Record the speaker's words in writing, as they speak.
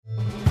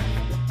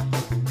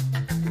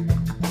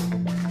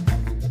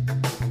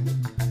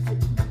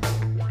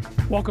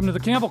Welcome to the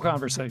Campbell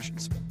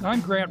Conversations.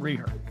 I'm Grant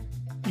Reher.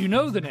 You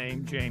know the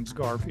name James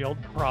Garfield,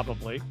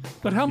 probably,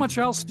 but how much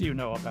else do you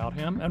know about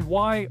him, and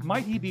why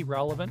might he be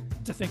relevant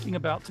to thinking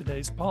about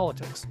today's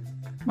politics?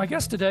 My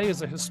guest today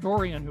is a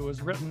historian who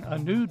has written a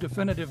new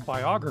definitive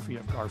biography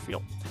of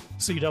Garfield.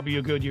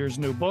 C.W. Goodyear's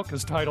new book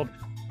is titled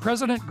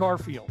President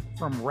Garfield,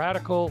 From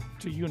Radical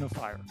to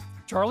Unifier.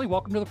 Charlie,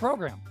 welcome to the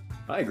program.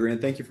 Hi,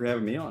 Grant. Thank you for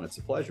having me on. It's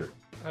a pleasure.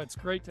 It's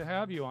great to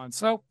have you on.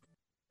 So,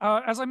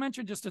 as I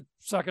mentioned just a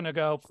second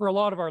ago, for a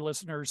lot of our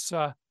listeners,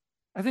 I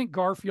think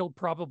Garfield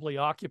probably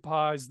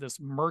occupies this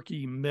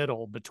murky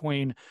middle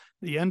between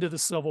the end of the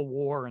Civil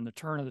War and the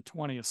turn of the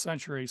 20th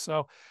century.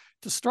 So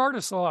to start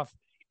us off,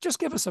 just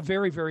give us a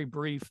very, very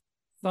brief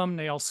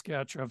thumbnail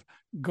sketch of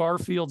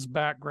Garfield's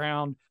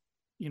background,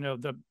 you know,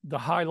 the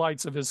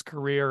highlights of his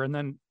career, and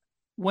then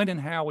when and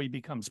how he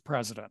becomes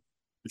president.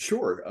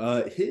 Sure.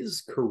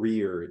 His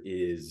career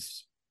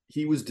is,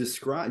 he was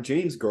described,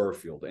 James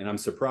Garfield, and I'm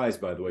surprised,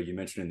 by the way, you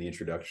mentioned in the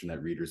introduction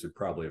that readers would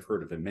probably have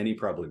heard of him. Many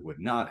probably would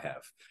not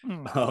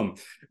have.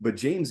 But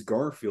James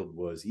Garfield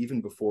was,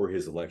 even before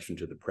his election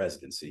to the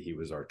presidency, he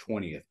was our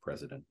 20th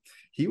president.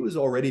 He was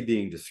already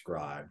being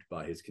described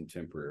by his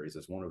contemporaries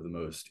as one of the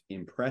most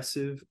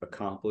impressive,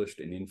 accomplished,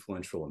 and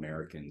influential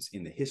Americans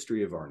in the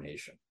history of our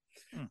nation.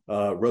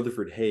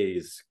 Rutherford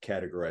Hayes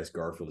categorized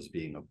Garfield as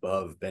being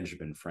above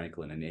Benjamin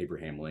Franklin and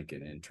Abraham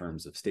Lincoln in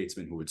terms of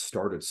statesmen who had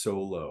started so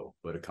low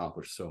but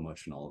accomplished so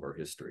much in all of our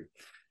history.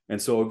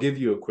 And so I'll give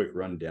you a quick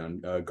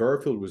rundown.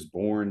 Garfield was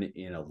born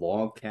in a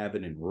log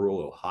cabin in rural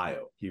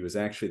Ohio. He was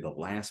actually the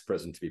last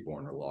president to be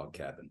born in a log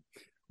cabin.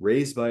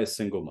 Raised by a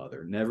single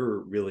mother, never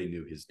really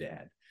knew his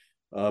dad.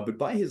 But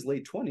by his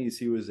late 20s,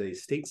 he was a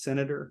state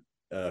senator,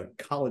 a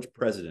college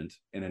president,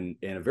 and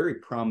a very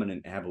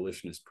prominent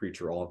abolitionist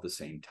preacher all at the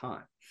same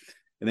time.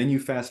 And then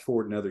you fast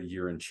forward another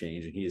year and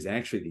change, and he is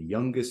actually the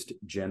youngest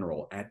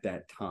general at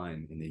that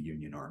time in the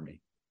Union Army.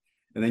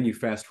 And then you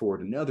fast forward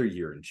another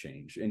year and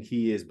change, and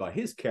he is, by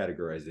his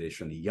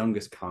categorization, the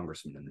youngest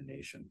congressman in the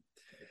nation.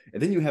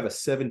 And then you have a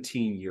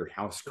 17-year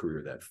House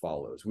career that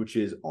follows, which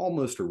is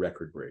almost a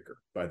record breaker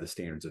by the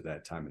standards of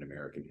that time in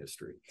American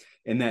history.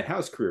 And that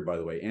House career, by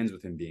the way, ends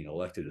with him being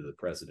elected to the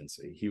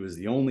presidency. He was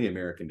the only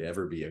American to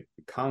ever be a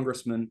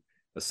congressman,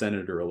 a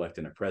senator-elect,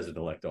 and a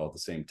president-elect all at the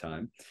same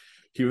time.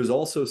 He was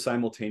also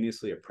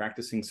simultaneously a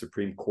practicing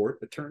Supreme Court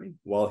attorney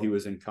while he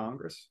was in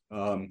Congress.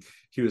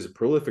 He was a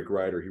prolific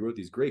writer. He wrote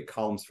these great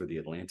columns for The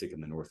Atlantic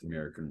and the North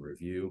American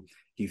Review.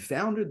 He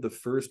founded the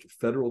first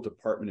federal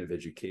Department of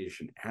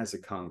Education as a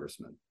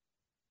congressman.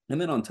 And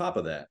then on top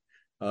of that,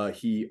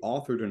 he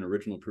authored an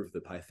original proof of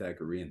the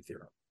Pythagorean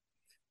theorem.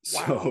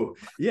 Wow. So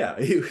yeah,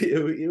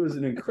 it was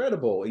an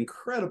incredible,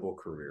 incredible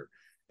career.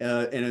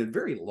 And a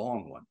very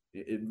long one.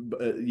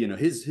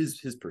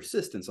 His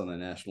persistence on the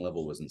national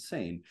level was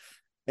insane.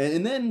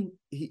 And then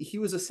he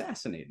was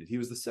assassinated. He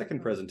was the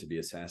second president to be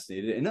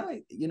assassinated. And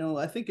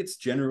I think it's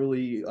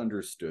generally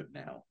understood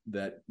now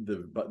that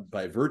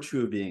by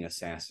virtue of being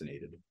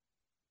assassinated,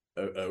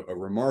 a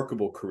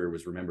remarkable career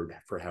was remembered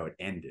for how it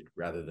ended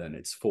rather than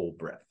its full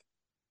breadth.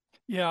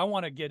 Yeah, I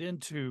want to get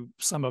into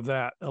some of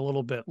that a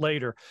little bit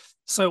later.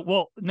 So,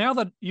 well, now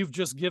that you've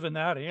just given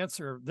that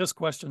answer, this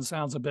question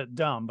sounds a bit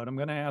dumb, but I'm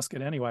going to ask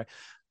it anyway.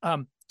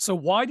 So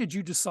why did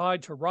you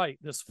decide to write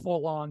this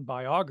full-on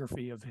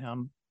biography of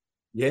him?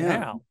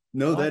 Now?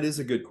 No, that is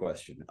a good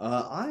question.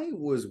 I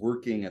was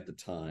working at the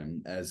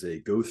time as a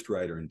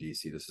ghostwriter in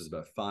DC. This is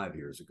about 5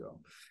 years ago.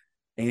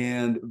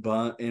 And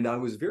I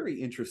was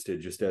very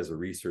interested, just as a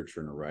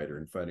researcher and a writer,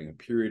 in finding a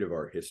period of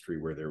our history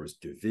where there was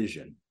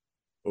division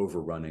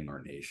overrunning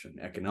our nation,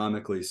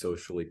 economically,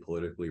 socially,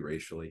 politically,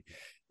 racially.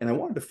 And I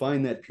wanted to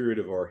find that period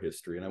of our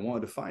history, and I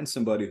wanted to find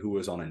somebody who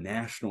was on a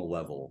national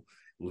level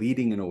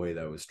leading in a way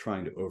that was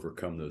trying to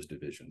overcome those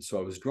divisions. So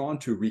I was drawn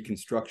to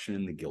Reconstruction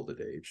in the Gilded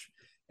Age.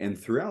 And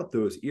throughout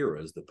those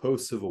eras, the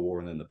post-Civil War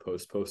and then the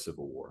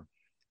post-Civil War,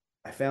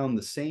 I found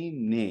the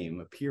same name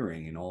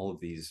appearing in all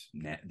of these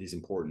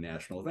important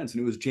national events,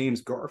 and it was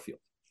James Garfield.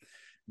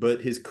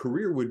 But his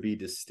career would be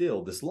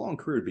distilled, this long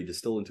career would be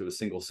distilled into a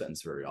single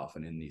sentence very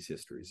often in these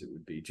histories. It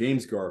would be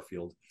James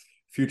Garfield,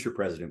 future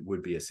president,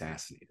 would be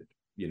assassinated,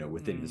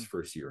 within his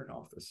first year in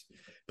office.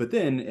 But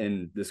then,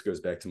 and this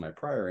goes back to my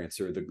prior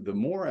answer, the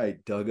more I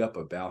dug up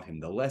about him,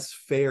 the less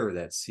fair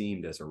that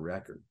seemed as a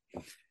record.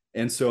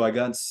 And so I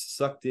got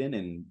sucked in,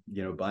 and,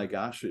 by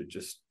gosh, it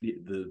just,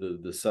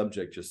 the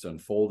subject just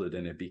unfolded,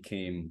 and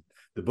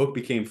the book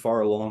became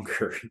far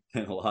longer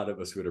than a lot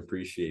of us would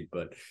appreciate,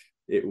 but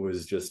it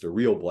was just a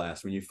real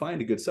blast. When you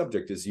find a good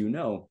subject, as you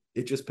know,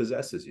 it just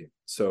possesses you.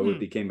 So it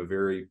became a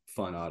very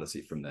fun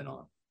odyssey from then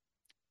on.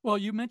 Well,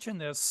 you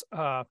mentioned this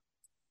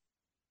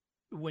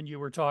when you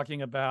were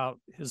talking about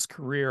his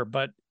career,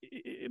 but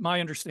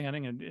my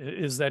understanding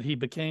is that he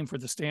became, for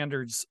the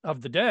standards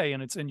of the day,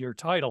 and it's in your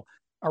title,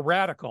 a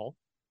radical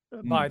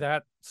by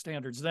that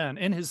standards then,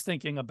 in his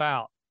thinking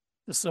about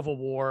the Civil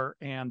War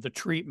and the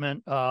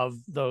treatment of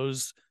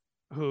those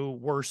who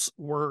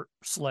were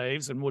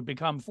slaves and would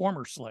become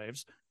former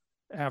slaves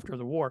after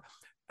the war.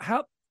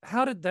 How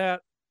did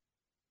that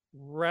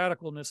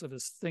radicalness of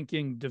his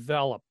thinking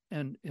develop,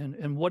 and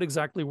what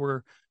exactly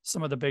were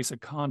some of the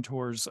basic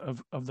contours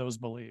of those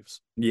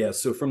beliefs? Yeah,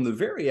 so from the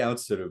very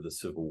outset of the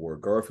Civil War,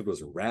 Garfield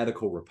was a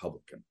radical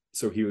Republican.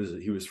 So he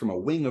was from a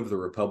wing of the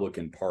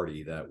Republican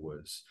Party that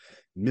was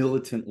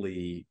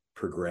militantly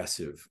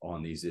progressive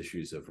on these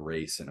issues of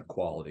race and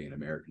equality in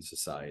American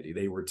society.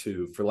 They were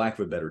to, for lack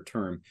of a better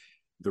term,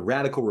 the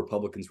radical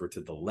Republicans were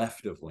to the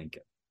left of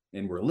Lincoln.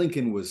 And where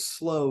Lincoln was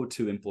slow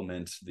to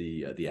implement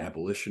the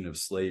abolition of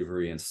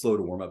slavery and slow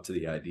to warm up to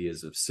the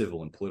ideas of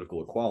civil and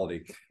political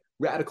equality,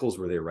 radicals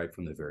were there right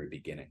from the very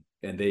beginning.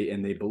 And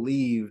they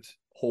believed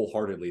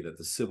wholeheartedly that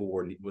the Civil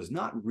War was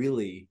not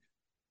really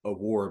a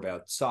war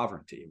about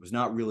sovereignty. It was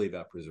not really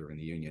about preserving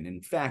the Union.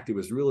 In fact, it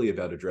was really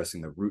about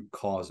addressing the root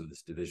cause of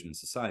this division in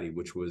society,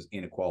 which was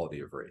inequality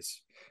of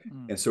race.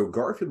 And so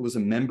Garfield was a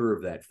member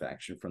of that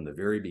faction from the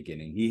very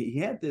beginning. He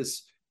had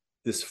this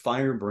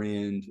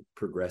firebrand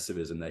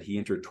progressivism that he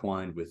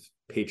intertwined with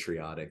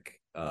patriotic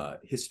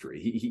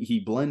history.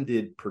 He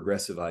blended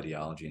progressive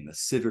ideology and the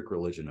civic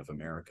religion of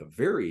America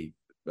very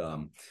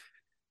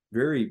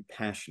very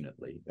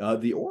passionately.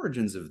 The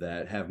origins of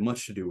that have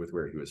much to do with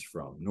where he was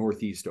from,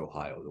 Northeast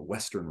Ohio, the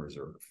Western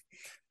Reserve.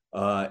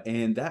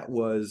 And that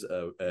was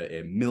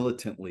a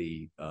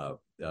militantly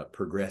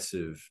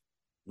progressive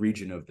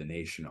region of the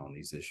nation on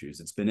these issues.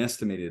 It's been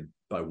estimated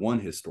by one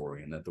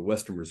historian that the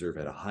Western Reserve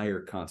had a higher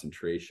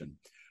concentration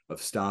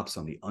of stops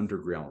on the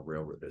Underground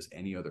Railroad as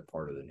any other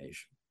part of the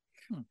nation.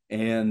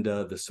 And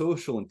the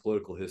social and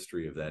political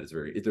history of that is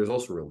there's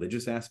also a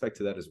religious aspect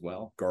to that as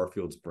well.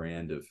 Garfield's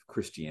brand of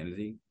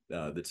Christianity,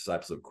 the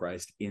disciples of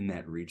Christ in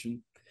that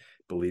region,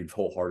 believed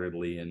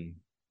wholeheartedly in,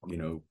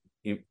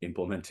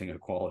 implementing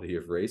equality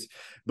of race.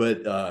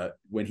 But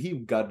when he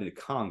got into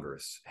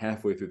Congress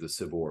halfway through the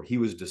Civil War, he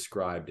was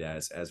described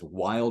as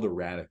wild a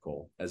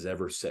radical as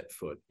ever set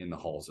foot in the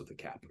halls of the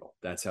Capitol.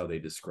 That's how they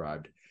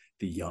described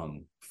the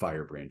young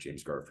firebrand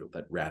James Garfield,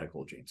 that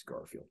radical James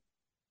Garfield.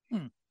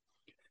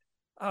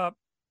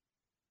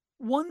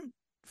 One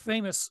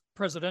famous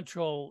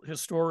presidential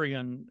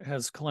historian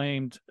has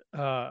claimed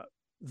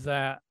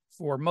that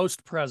for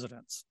most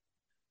presidents,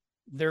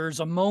 there's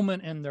a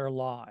moment in their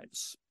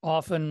lives.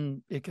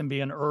 Often it can be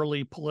an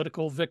early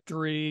political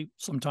victory.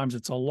 Sometimes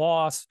it's a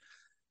loss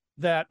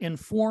that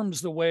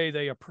informs the way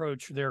they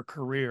approach their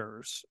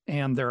careers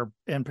and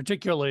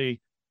particularly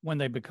when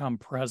they become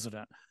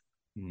president.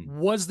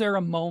 Was there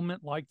a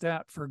moment like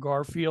that for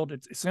Garfield?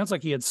 It sounds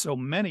like he had so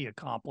many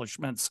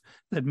accomplishments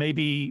that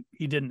maybe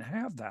he didn't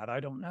have that. I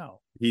don't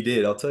know. He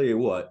did. I'll tell you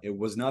what, it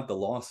was not the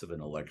loss of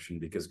an election,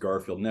 because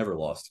Garfield never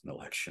lost an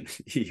election.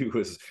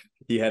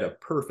 He had a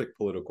perfect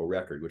political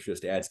record, which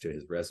just adds to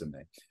his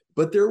resume.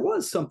 But there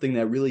was something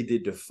that really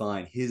did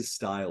define his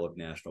style of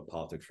national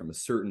politics from a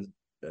certain,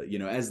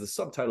 as the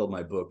subtitle of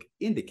my book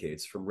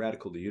indicates, from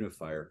radical to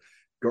unifier.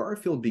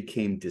 Garfield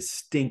became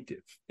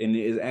distinctive, and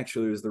it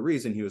was the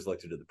reason he was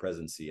elected to the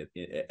presidency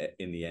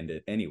in the end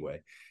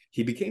anyway.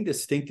 He became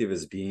distinctive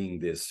as being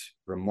this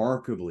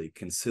remarkably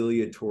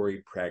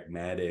conciliatory,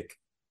 pragmatic,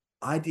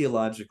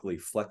 ideologically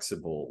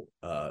flexible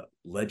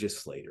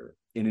legislator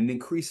in an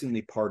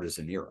increasingly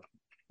partisan era.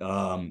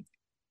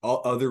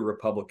 Other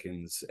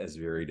Republicans, as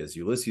varied as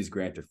Ulysses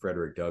Grant to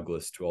Frederick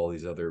Douglass to all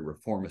these other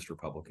reformist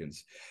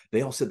Republicans,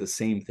 they all said the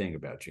same thing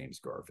about James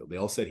Garfield. They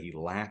all said he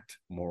lacked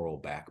moral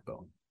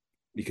backbone,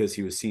 because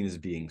he was seen as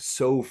being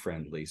so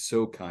friendly,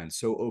 so kind,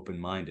 so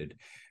open-minded,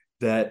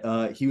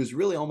 that he was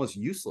really almost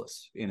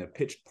useless in a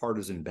pitched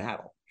partisan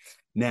battle.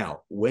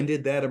 Now, when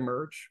did that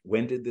emerge?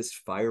 When did this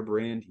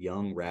firebrand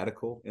young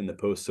radical in the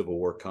post-Civil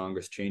War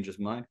Congress change his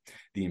mind?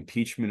 The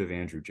impeachment of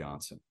Andrew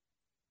Johnson.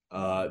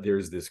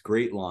 There's this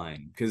great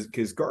line,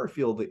 because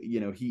Garfield,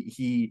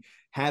 he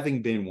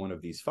having been one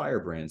of these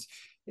firebrands,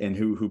 and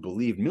who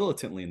believed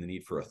militantly in the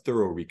need for a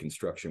thorough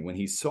reconstruction, when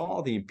he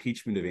saw the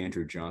impeachment of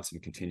Andrew Johnson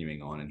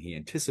continuing on, and he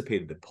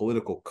anticipated the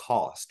political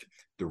cost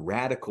the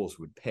radicals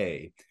would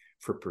pay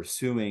for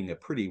pursuing a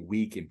pretty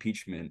weak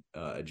impeachment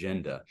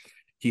agenda,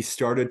 he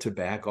started to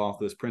back off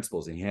those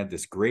principles. And he had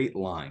this great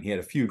line. He had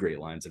a few great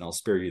lines, and I'll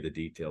spare you the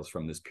details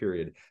from this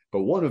period.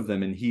 But one of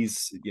them, and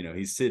he's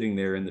sitting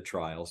there in the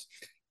trials,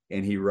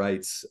 and he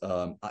writes,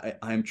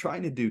 I'm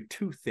trying to do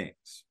two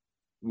things,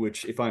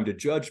 which, if I'm to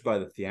judge by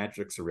the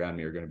theatrics around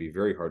me, are going to be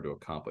very hard to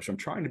accomplish. I'm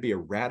trying to be a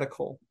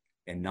radical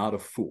and not a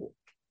fool.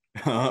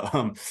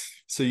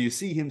 So you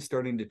see him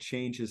starting to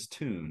change his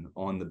tune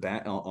on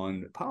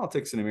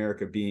politics in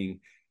America being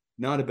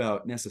not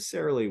about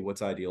necessarily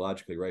what's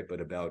ideologically right, but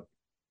about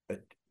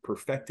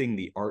perfecting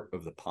the art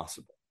of the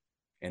possible.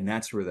 And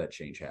that's where that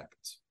change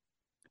happens.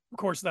 Of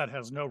course, that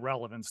has no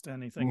relevance to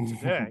anything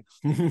today.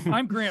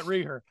 I'm Grant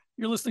Reher.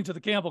 You're listening to the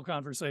Campbell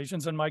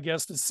Conversations, and my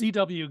guest is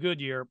C.W.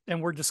 Goodyear,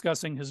 and we're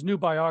discussing his new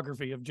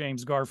biography of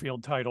James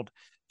Garfield titled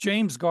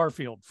James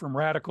Garfield, From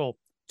Radical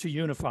to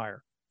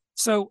Unifier.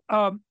 So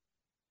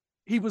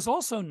he was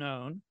also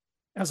known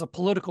as a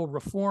political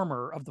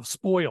reformer of the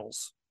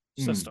spoils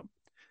system.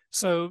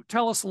 So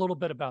tell us a little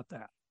bit about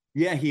that.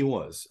 Yeah, he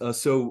was.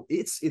 So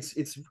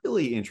it's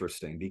really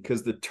interesting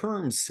because the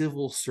term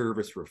civil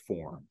service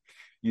reform,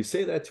 you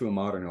say that to a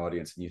modern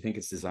audience and you think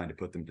it's designed to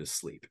put them to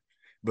sleep.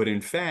 But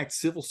in fact,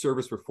 civil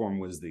service reform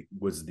was the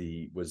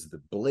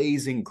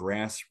blazing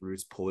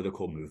grassroots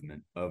political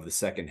movement of the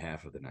second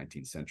half of the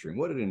 19th century. And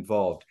what it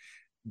involved,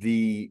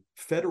 the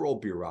federal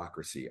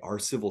bureaucracy, our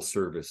civil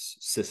service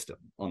system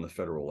on the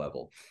federal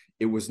level,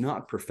 it was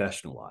not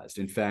professionalized.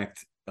 In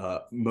fact,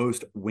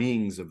 most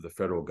wings of the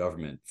federal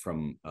government,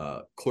 from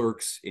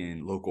clerks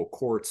in local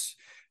courts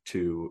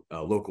to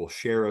local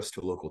sheriffs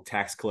to local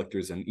tax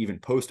collectors and even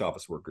post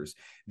office workers,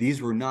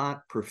 these were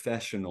not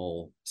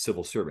professional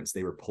civil servants.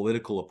 They were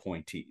political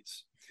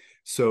appointees.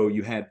 So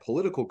you had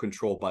political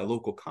control by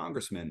local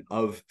congressmen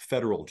of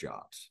federal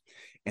jobs.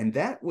 And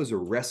that was a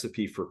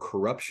recipe for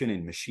corruption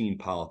and machine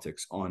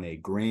politics on a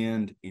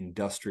grand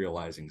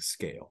industrializing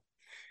scale.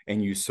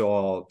 And you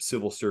saw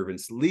civil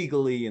servants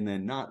legally and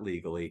then not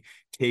legally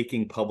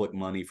taking public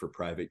money for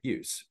private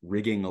use,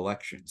 rigging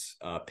elections,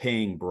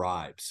 paying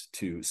bribes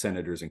to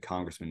senators and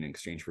congressmen in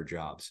exchange for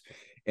jobs.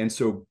 And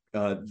so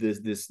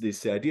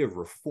this idea of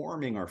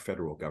reforming our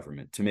federal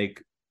government to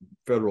make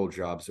federal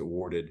jobs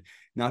awarded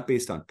not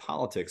based on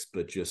politics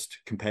but just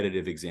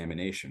competitive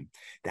examination,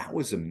 that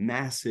was a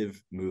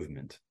massive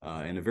movement,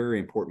 and a very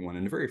important one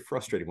and a very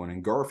frustrating one,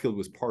 and Garfield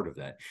was part of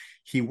that.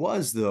 He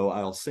was, though,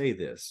 I'll say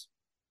this,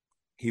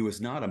 he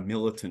was not a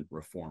militant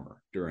reformer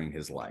during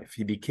his life.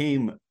 He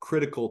became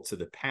critical to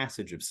the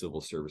passage of civil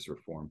service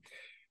reform.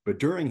 But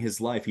during his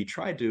life, he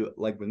tried to,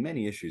 like with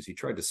many issues, he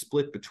tried to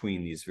split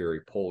between these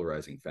very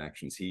polarizing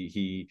factions.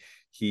 He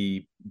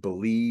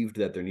believed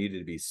that there needed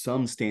to be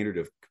some standard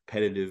of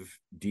competitive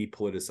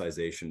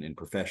depoliticization and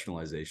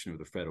professionalization of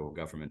the federal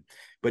government.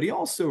 But he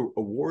also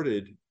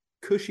awarded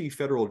cushy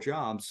federal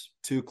jobs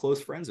to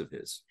close friends of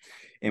his.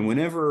 And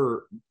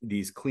whenever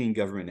these clean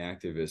government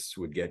activists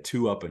would get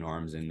too up in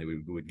arms and they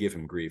would give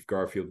him grief,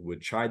 Garfield would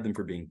chide them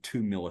for being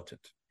too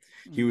militant.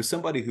 He was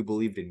somebody who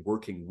believed in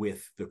working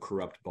with the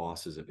corrupt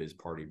bosses of his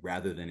party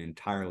rather than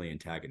entirely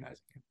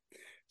antagonizing him.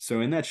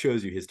 So, and that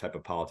shows you his type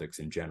of politics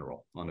in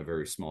general on a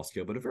very small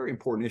scale, but a very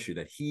important issue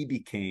that he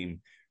became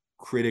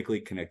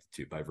critically connected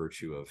to by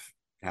virtue of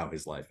how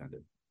his life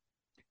ended.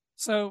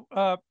 So,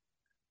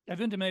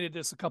 I've intimated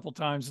this a couple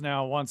times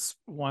now, once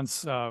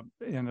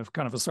in a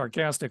kind of a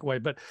sarcastic way,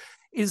 but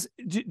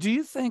do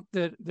you think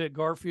that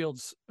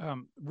Garfield's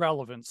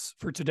relevance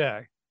for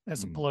today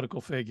as a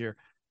political figure,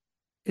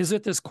 is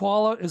it this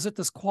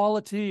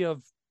quality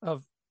of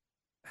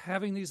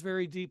having these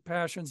very deep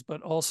passions,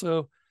 but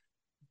also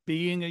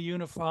being a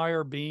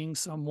unifier, being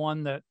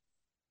someone that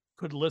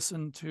could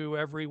listen to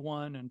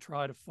everyone and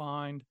try to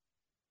find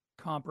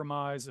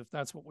compromise, if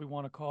that's what we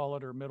want to call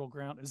it, or middle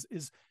ground?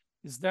 Is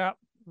that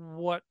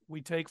what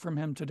we take from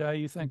him today,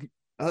 you think?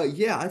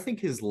 Yeah, I think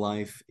his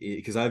life,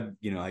 because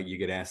you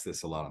get asked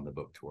this a lot on the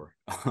book tour.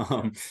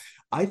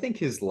 I think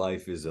his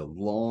life is a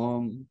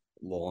long,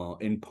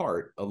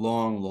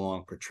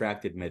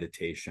 protracted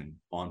meditation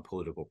on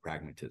political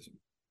pragmatism,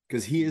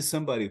 because he is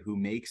somebody who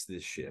makes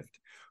this shift,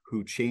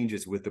 who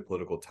changes with the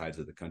political tides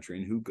of the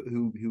country, and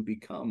who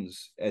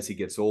becomes, as he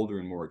gets older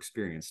and more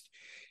experienced,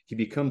 he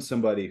becomes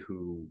somebody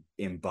who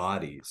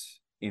embodies,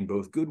 in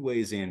both good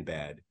ways and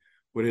bad,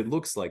 what it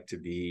looks like to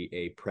be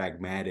a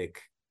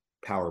pragmatic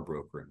power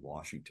broker in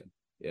Washington,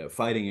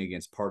 fighting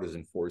against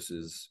partisan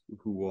forces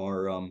who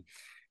are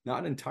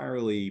not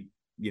entirely,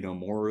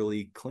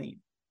 morally clean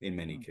in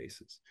many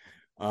cases.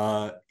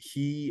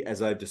 He,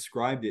 as I've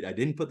described it, I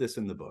didn't put this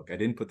in the book. I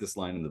didn't put this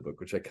line in the book,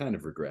 which I kind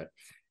of regret,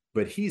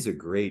 but he's a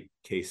great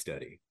case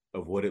study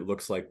of what it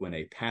looks like when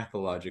a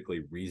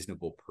pathologically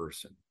reasonable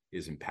person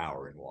is in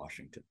power in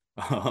Washington.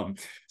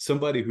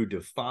 Somebody who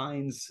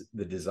defines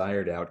the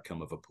desired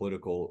outcome of a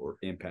political or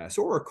impasse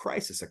or a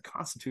crisis, a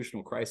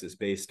constitutional crisis,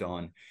 based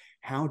on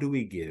how do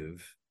we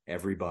give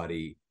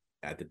everybody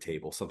at the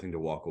table something to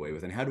walk away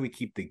with, and how do we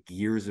keep the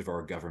gears of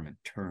our government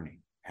turning?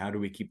 How do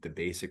we keep the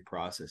basic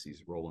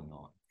processes rolling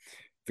on?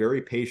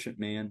 Very patient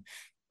man.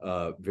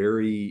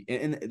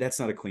 And that's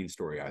not a clean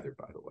story either,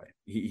 by the way.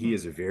 He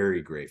is a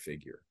very great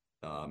figure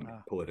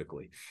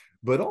politically,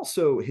 but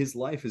also his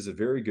life is a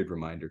very good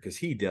reminder, because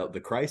he dealt the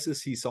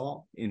crisis he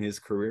saw in his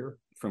career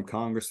from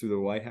Congress through the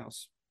White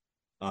House.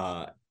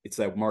 It's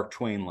that Mark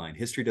Twain line: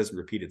 history doesn't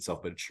repeat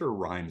itself, but it sure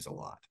rhymes a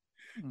lot.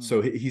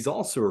 So he's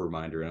also a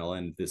reminder, and I'll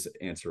end this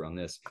answer on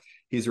this.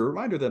 He's a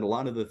reminder that a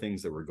lot of the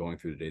things that we're going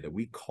through today that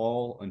we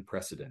call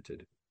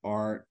unprecedented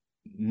are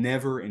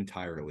never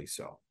entirely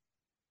so,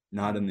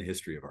 not in the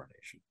history of our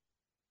nation.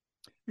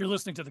 You're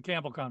listening to the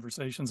Campbell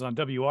Conversations on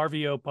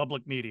WRVO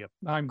Public Media.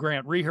 I'm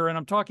Grant Reher, and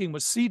I'm talking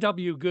with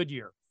C.W.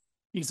 Goodyear.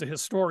 He's a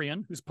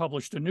historian who's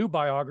published a new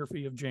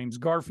biography of James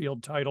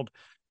Garfield titled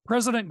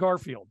President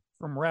Garfield,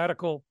 From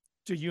Radical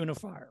to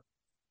Unifier.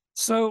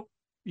 So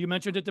you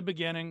mentioned at the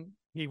beginning,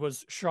 he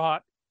was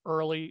shot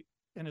early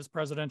in his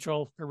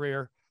presidential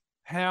career.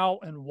 How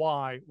and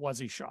why was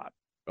he shot?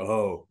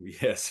 Oh,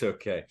 yes.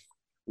 Okay.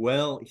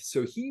 Well,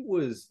 so he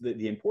was,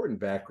 the important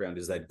background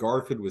is that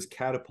Garfield was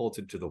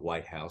catapulted to the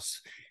White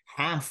House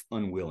half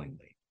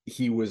unwillingly.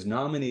 he was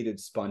nominated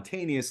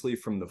spontaneously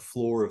from the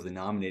floor of the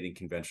nominating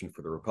convention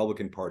for the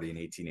Republican Party in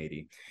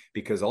 1880,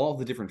 because all of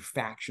the different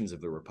factions of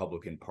the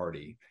Republican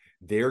Party,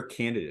 their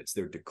candidates,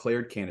 their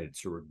declared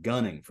candidates who were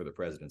gunning for the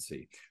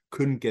presidency,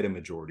 couldn't get a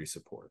majority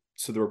support.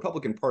 So the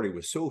Republican Party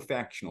was so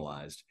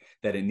factionalized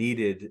that it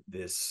needed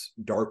this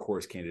dark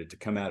horse candidate to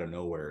come out of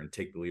nowhere and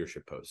take the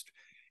leadership post.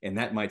 And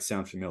that might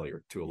sound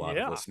familiar to a lot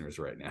of listeners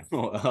right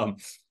now.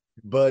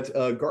 But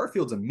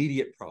Garfield's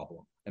immediate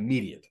problem, and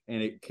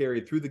it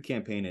carried through the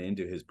campaign and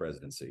into his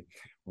presidency,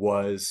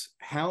 was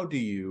how do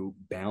you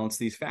balance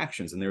these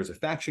factions? And there was a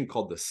faction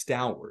called the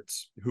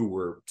Stalwarts, who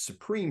were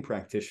supreme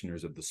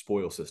practitioners of the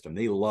spoil system.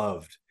 They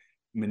loved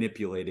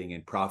manipulating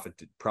and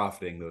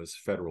profiting those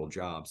federal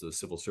jobs, those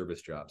civil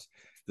service jobs.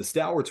 The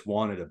Stalwarts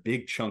wanted a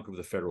big chunk of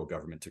the federal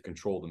government to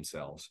control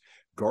themselves.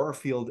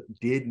 Garfield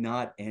did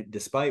not, and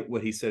despite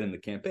what he said in the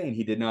campaign,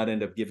 he did not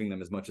end up giving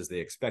them as much as they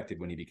expected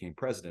when he became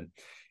president.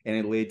 And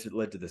it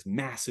led to this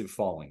massive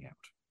falling out.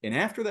 And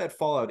after that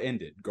fallout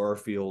ended,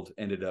 Garfield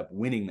ended up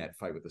winning that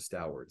fight with the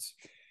Stalwarts.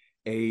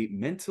 A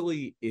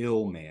mentally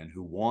ill man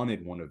who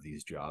wanted one of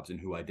these jobs and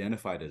who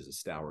identified as a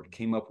Stalwart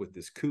came up with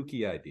this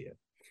kooky idea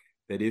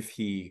that if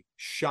he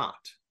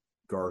shot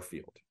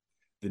Garfield,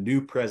 the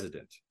new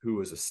president, who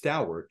was a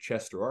Stalwart,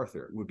 Chester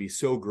Arthur, would be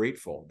so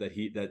grateful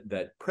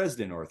that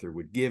President Arthur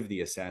would give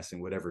the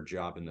assassin whatever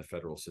job in the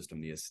federal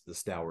system the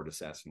Stalwart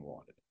assassin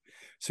wanted.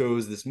 So it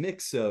was this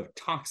mix of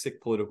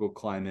toxic political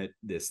climate,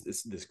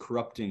 this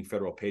corrupting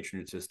federal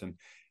patronage system,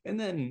 and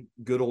then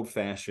good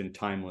old-fashioned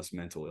timeless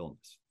mental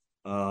illness,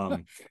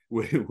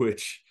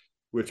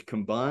 which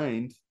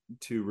combined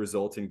to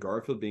result in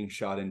Garfield being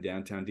shot in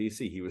downtown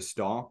DC. He was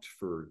stalked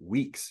for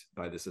weeks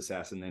by this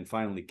assassin, then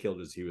finally killed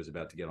as he was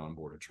about to get on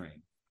board a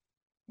train.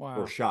 Wow.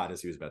 Or shot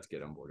as he was about to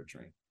get on board a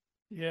train.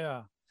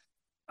 Yeah.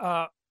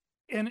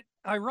 And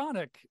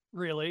ironic,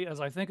 really, as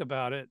I think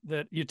about it,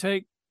 that you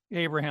take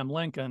Abraham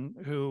Lincoln,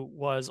 who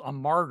was a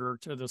martyr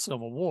to the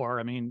Civil War,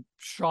 I mean,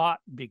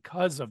 shot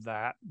because of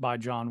that by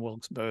John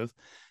Wilkes Booth,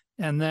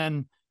 and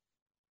then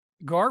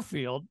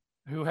Garfield,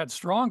 who had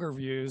stronger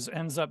views,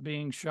 ends up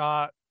being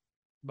shot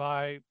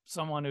by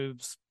someone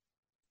who's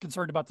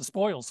concerned about the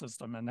spoil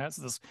system, and that's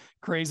this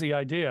crazy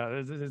idea.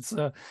 It's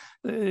an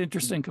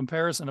interesting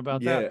comparison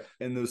about that.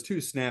 Yeah, and those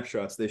two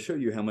snapshots, they show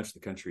you how much the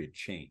country had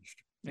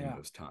changed in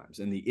those times,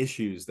 and the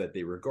issues that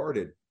they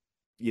regarded.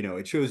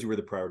 It shows you where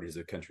the priorities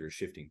of the country are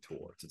shifting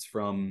towards. It's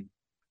from,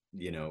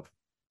 the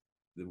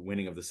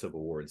winning of the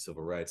Civil War and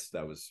civil rights,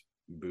 that was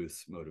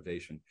Booth's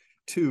motivation,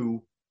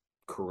 to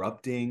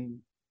corrupting,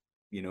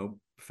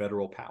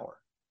 federal power.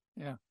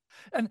 Yeah.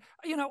 And,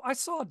 I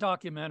saw a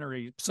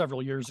documentary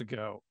several years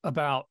ago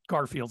about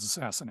Garfield's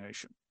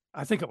assassination.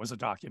 I think it was a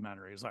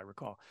documentary, as I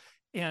recall.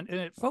 And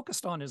it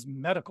focused on his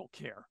medical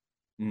care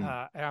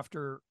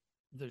after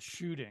the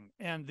shooting.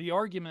 And the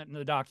argument in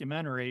the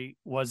documentary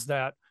was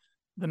that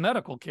the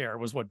medical care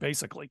was what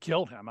basically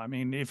killed him. I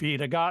mean, if he'd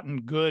have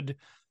gotten good,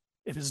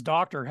 if his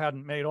doctor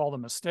hadn't made all the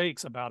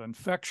mistakes about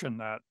infection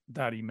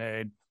that he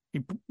made,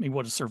 he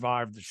would have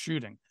survived the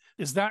shooting.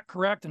 Is that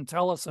correct? And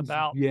tell us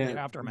about the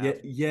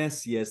aftermath.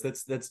 Yes.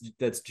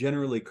 That's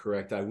generally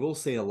correct. I will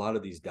say a lot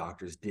of these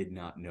doctors did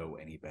not know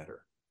any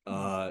better.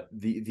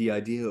 The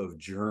idea of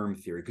germ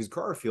theory, because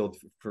Garfield,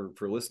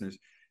 for listeners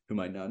who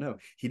might not know,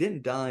 he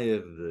didn't die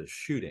of the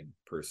shooting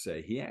per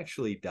se. He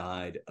actually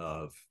died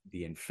of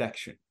the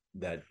infection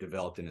that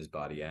developed in his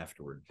body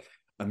afterward.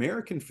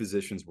 American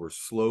physicians were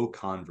slow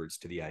converts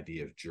to the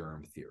idea of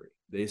germ theory.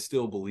 They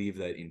still believe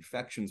that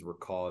infections were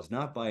caused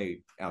not by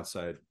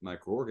outside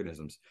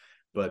microorganisms,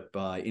 but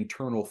by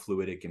internal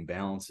fluidic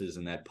imbalances,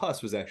 and that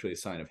pus was actually a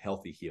sign of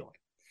healthy healing.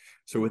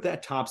 So with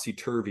that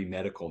topsy-turvy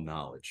medical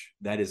knowledge,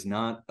 that is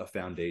not a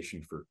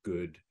foundation for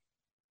good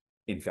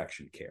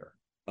infection care.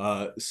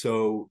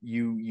 So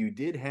you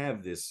did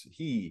have this,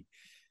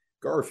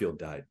 Garfield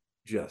died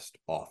just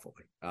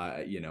awfully.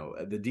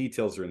 The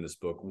details are in this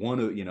book.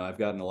 I've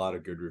gotten a lot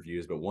of good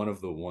reviews, but one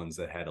of the ones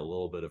that had a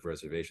little bit of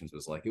reservations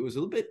was like, it was a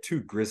little bit too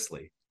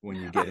grisly when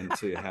you get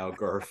into how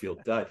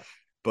Garfield died.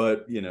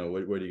 But, what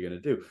are you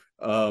going to do?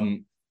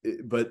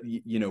 But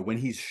when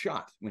he's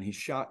shot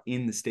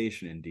in the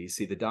station in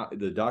DC,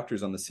 the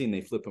doctors on the scene,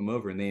 they flip him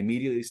over and they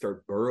immediately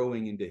start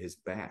burrowing into his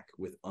back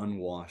with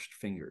unwashed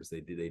fingers.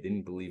 They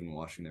didn't believe in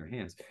washing their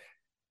hands.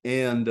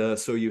 And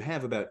so you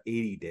have about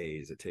 80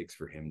 days it takes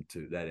for him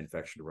that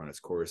infection to run its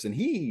course. And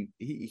he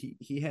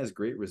has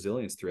great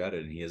resilience throughout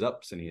it, and he has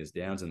ups and he has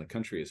downs, and the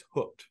country is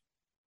hooked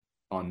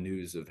on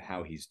news of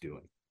how he's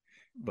doing.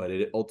 But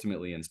it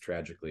ultimately ends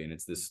tragically, and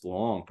it's this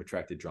long,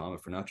 protracted drama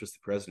for not just the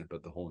president,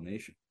 but the whole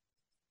nation.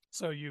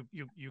 So you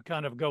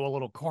kind of go a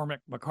little Cormac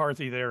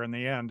McCarthy there in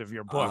the end of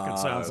your book. It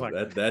sounds like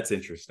that's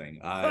interesting.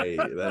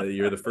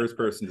 You're the first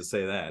person to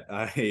say that.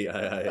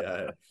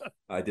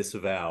 I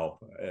disavow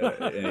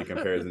any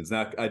comparisons.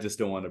 I just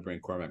don't want to bring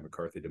Cormac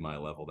McCarthy to my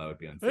level. That would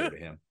be unfair to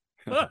him.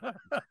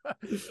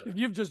 If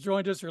you've just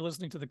joined us, you're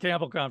listening to the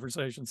Campbell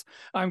Conversations.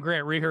 I'm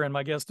Grant Reher, and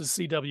my guest is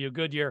C.W.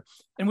 Goodyear,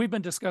 and we've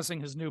been discussing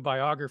his new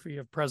biography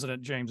of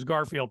President James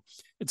Garfield.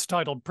 It's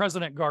titled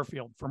President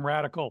Garfield, From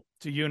Radical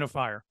to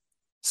Unifier.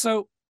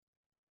 So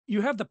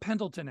you have the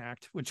Pendleton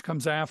Act, which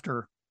comes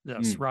after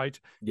this, right?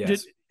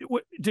 Yes.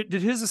 Did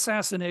his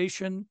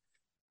assassination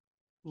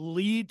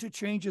lead to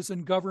changes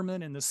in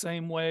government in the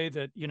same way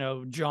that,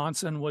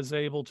 Johnson was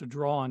able to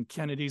draw on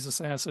Kennedy's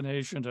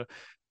assassination to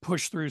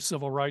push through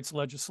civil rights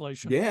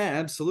legislation? Yeah,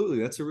 absolutely.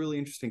 That's a really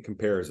interesting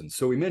comparison.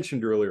 So we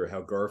mentioned earlier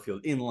how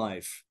Garfield in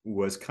life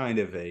was kind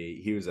of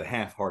he was a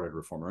half-hearted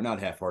reformer,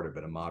 not half-hearted,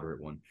 but a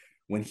moderate one.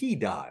 When he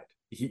died,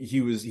 he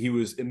was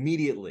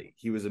immediately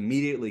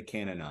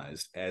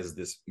canonized as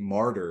this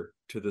martyr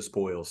to the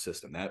spoils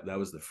system. That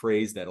was the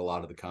phrase that a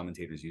lot of the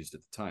commentators used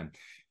at the time,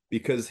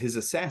 because his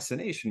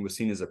assassination was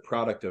seen as a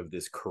product of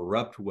this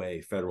corrupt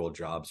way federal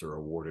jobs are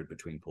awarded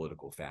between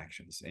political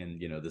factions. And,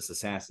 this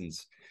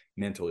assassin's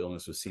mental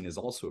illness was seen as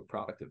also a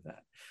product of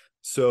that.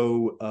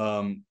 So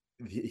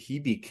he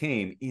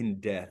became in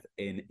death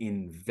an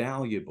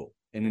invaluable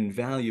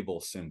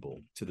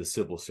symbol to the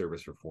civil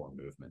service reform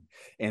movement.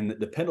 And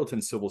the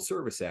Pendleton Civil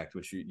Service Act,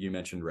 which you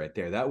mentioned right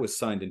there, that was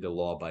signed into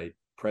law by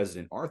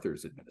President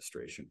Arthur's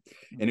administration,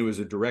 and it was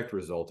a direct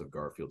result of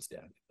Garfield's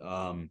death.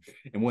 And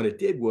what it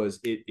did was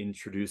it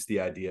introduced the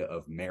idea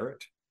of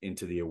merit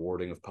into the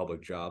awarding of federal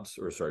jobs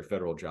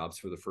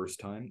for the first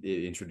time.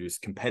 It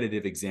introduced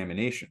competitive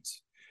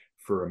examinations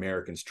for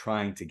Americans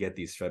trying to get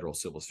these federal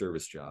civil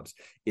service jobs.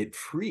 It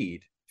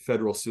freed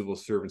federal civil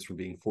servants from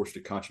being forced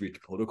to contribute to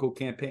political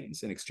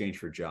campaigns in exchange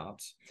for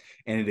jobs,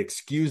 and it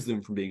excused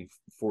them from being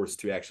forced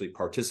to actually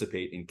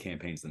participate in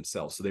campaigns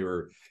themselves. So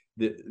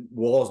the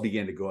walls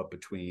began to go up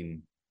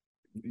between,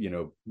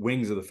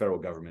 wings of the federal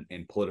government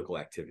and political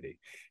activity.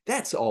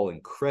 That's all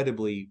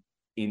incredibly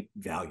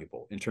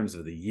invaluable in terms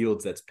of the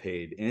yields that's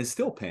paid and is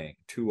still paying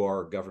to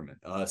our government.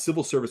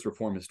 Civil service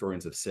reform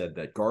historians have said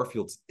that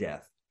Garfield's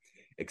death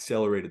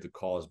accelerated the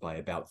cause by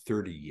about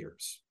 30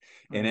 years.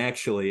 And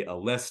actually, a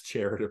less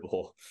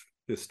charitable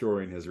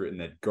historian has written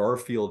that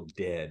Garfield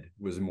dead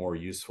was more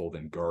useful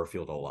than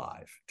Garfield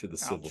alive to the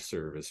civil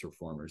service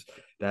reformers.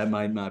 That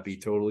might not be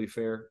totally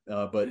fair,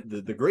 but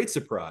the great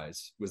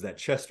surprise was that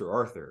Chester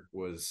Arthur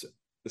was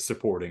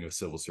supporting of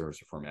civil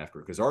service reform after,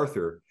 because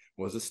Arthur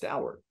was a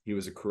stalwart. He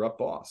was a corrupt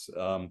boss.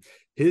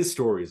 His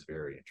story is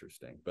very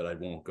interesting, but I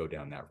won't go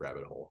down that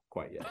rabbit hole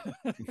quite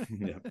yet.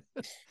 Yeah.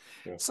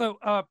 So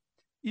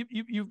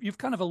you've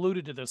kind of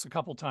alluded to this a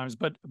couple times,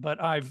 but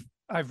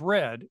I've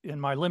read in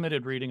my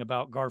limited reading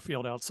about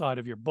Garfield outside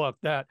of your book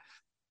that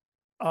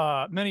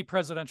many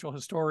presidential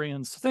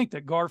historians think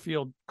that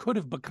Garfield could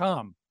have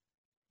become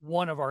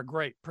one of our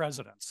great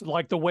presidents,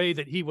 like the way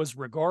that he was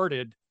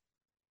regarded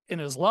in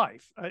his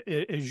life,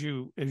 as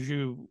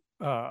you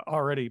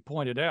already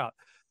pointed out,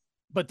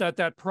 but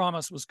that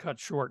promise was cut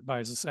short by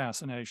his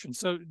assassination.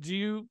 So do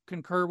you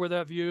concur with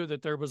that view,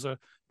 that there was a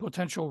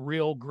potential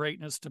real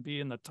greatness to be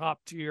in the top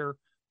tier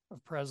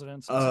of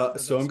presidents?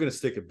 So I'm going to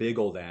stick a big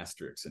old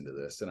asterisk into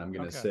this, and I'm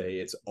going to say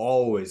it's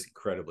always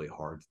incredibly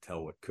hard to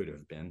tell what could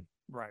have been.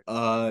 Right.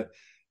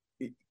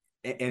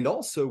 And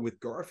also with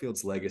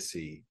Garfield's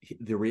legacy,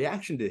 the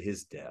reaction to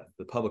his death,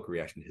 the public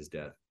reaction to his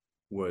death,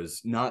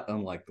 was not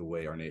unlike the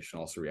way our nation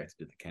also reacted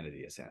to the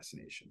Kennedy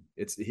assassination.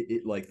 It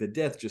like the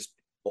death just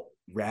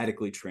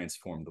radically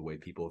transformed the way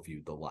people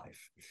viewed the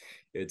life.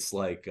 It's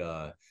like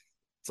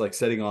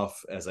setting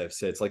off, as I've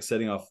said, it's like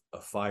setting off a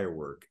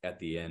firework at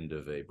the end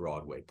of a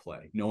Broadway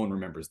play. No one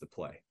remembers the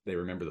play. They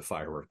remember the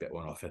firework that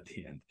went off at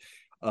the end.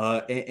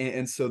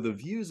 And so the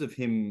views of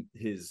him,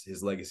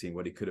 his legacy and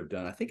what he could have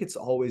done, I think it's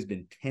always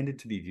been tended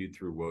to be viewed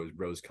through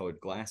rose-colored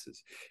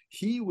glasses.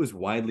 He was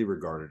widely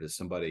regarded as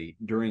somebody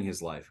during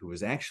his life who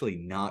was actually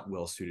not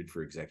well suited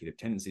for executive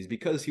tendencies,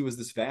 because he was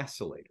this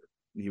vacillator.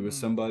 He was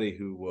somebody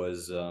who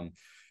was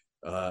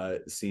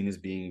seen as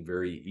being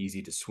very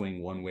easy to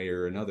swing one way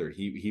or another.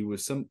 He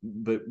was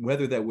but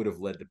whether that would have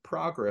led to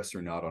progress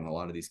or not on a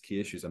lot of these key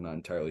issues, I'm not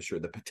entirely sure.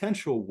 The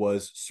potential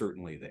was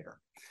certainly there.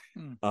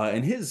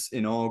 And his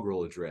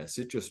inaugural address,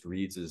 it just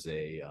reads as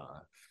a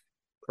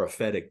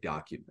prophetic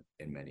document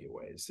in many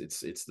ways.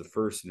 It's the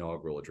first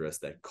inaugural address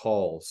that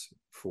calls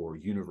for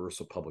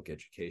universal public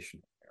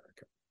education in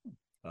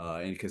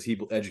America. And because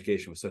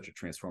education was such a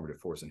transformative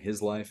force in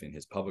his life, in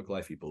his public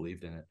life, he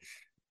believed in it.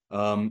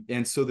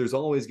 And so there's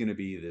always going to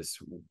be this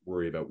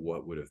worry about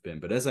what would have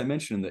been. But as I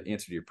mentioned in the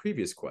answer to your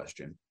previous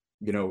question,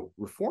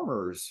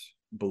 reformers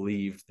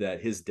believed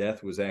that his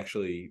death was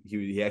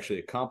he actually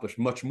accomplished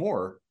much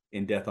more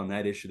in death on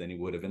that issue than he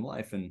would have in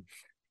life. And,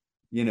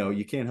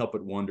 you can't help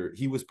but wonder,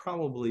 he was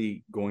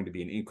probably going to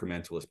be an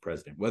incrementalist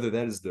president. Whether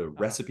that is the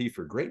recipe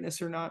for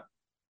greatness or not,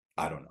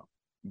 I don't know.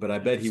 But I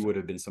bet he would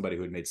have been somebody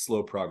who had made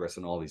slow progress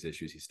on all these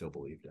issues he still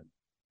believed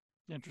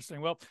in.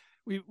 Interesting. Well,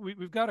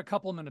 we've got a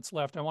couple minutes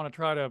left. I want to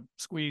try to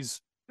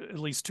squeeze at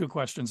least two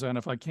questions in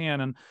if I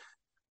can. And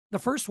the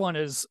first one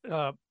is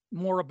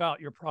more about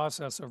your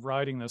process of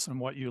writing this and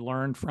what you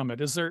learned from it.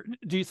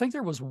 Do you think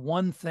there was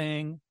one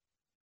thing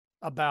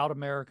about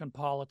American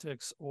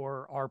politics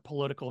or our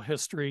political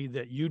history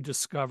that you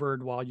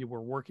discovered while you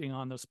were working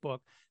on this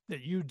book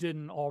that you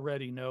didn't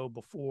already know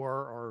before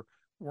or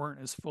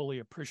weren't as fully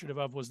appreciative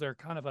of? Was there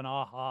kind of an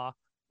aha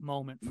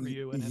moment for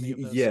you in any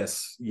of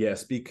this?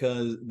 Yes,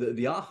 because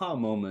the aha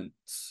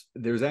moments,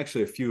 there's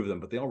actually a few of them,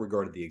 but they all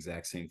regarded the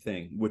exact same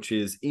thing, which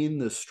is in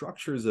the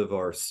structures of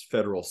our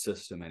federal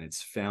system and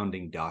its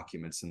founding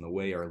documents and the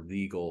way our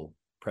legal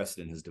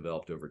precedent has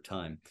developed over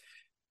time.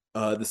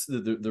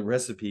 The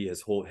recipe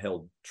has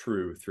held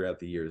true throughout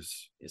the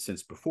years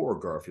since before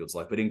Garfield's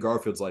life, but in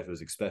Garfield's life, it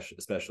was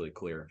especially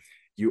clear.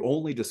 You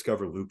only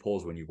discover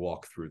loopholes when you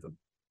walk through them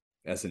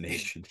as a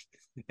nation.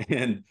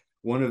 And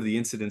one of the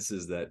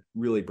incidences that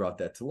really brought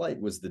that to light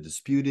was the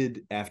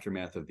disputed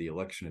aftermath of the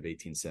election of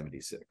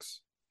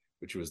 1876,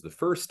 which was the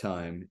first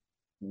time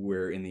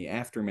where in the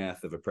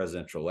aftermath of a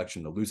presidential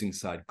election, the losing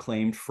side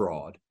claimed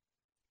fraud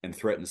and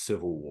threatened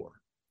civil war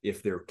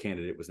if their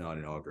candidate was not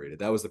inaugurated.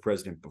 That was the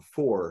president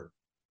before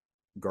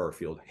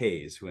Garfield,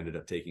 Hayes, who ended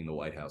up taking the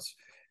White House.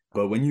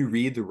 But when you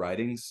read the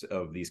writings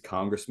of these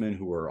congressmen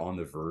who are on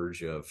the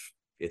verge of,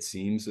 it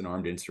seems, an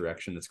armed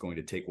insurrection that's going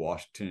to take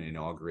Washington and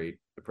inaugurate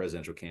a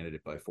presidential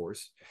candidate by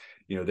force,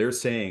 they're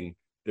saying,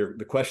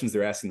 the questions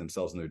they're asking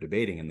themselves and they're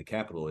debating in the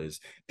Capitol is,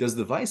 does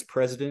the vice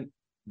president,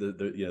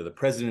 the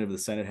president of the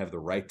Senate, have the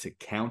right to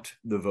count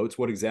the votes?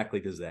 What exactly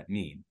does that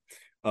mean?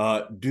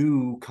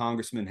 Do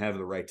congressmen have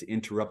the right to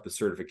interrupt the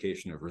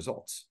certification of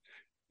results?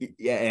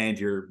 Yeah, and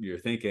you're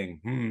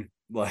thinking,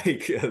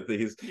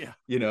 these,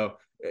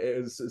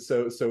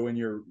 So when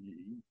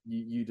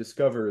you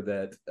discover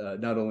that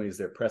not only is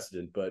there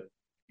precedent, but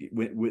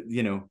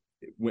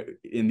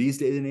in these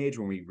days and age,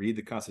 when we read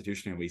the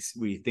Constitution and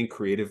we think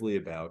creatively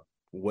about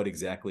what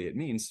exactly it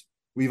means,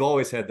 we've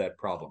always had that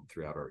problem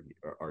throughout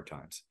our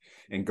times.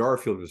 And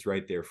Garfield was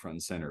right there front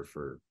and center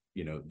for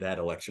that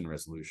election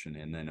resolution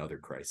and then other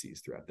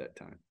crises throughout that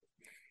time.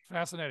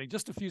 Fascinating.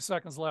 Just a few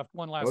seconds left.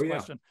 One last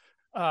question.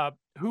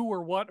 Who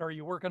or what are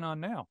you working on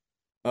now?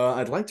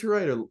 I'd like to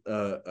write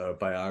a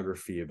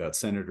biography about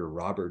Senator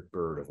Robert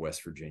Byrd of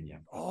West Virginia.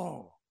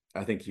 Oh,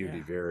 I think he would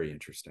be very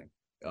interesting.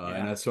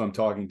 And so I'm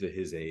talking to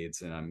his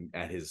aides and I'm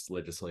at his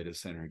legislative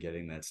center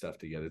getting that stuff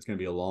together. It's going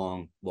to be a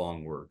long,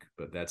 long work,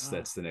 but that's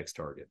the next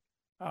target.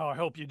 Oh, I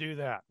hope you do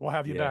that. We'll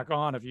have you back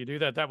on if you do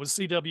that. That was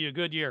C.W.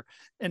 Goodyear.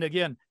 And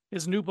again,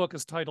 his new book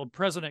is titled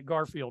President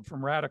Garfield,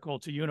 From Radical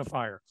to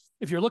Unifier.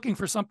 If you're looking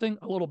for something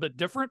a little bit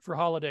different for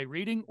holiday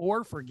reading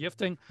or for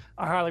gifting,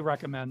 I highly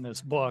recommend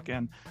this book.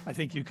 And I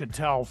think you could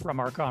tell from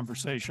our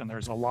conversation,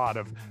 there's a lot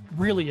of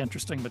really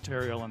interesting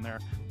material in there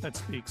that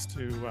speaks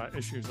to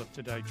issues of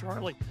today.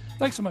 Charlie,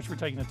 thanks so much for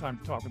taking the time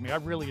to talk with me. I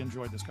really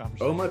enjoyed this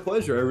conversation. Oh, my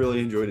pleasure. I really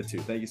enjoyed it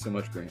too. Thank you so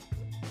much, Grant.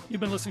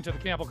 You've been listening to the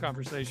Campbell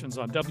Conversations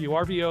on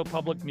WRVO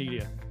Public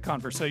Media,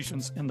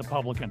 Conversations in the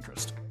Public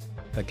Interest.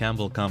 The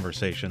Campbell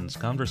Conversations,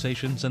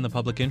 Conversations in the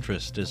Public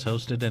Interest, is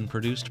hosted and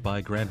produced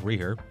by Grant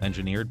Reher,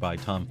 engineered by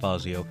Tom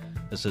Fazio,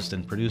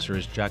 assistant producer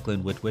is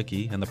Jacqueline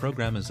Witwicky, and the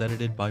program is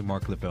edited by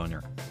Mark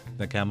Lefonier.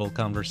 The Campbell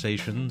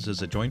Conversations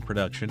is a joint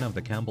production of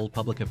the Campbell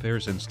Public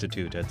Affairs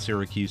Institute at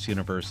Syracuse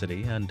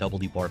University and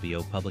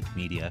WRVO Public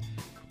Media.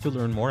 To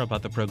learn more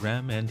about the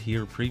program and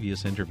hear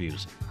previous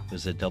interviews,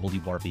 visit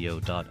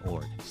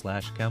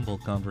wrvo.org/Campbell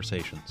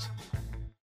Conversations.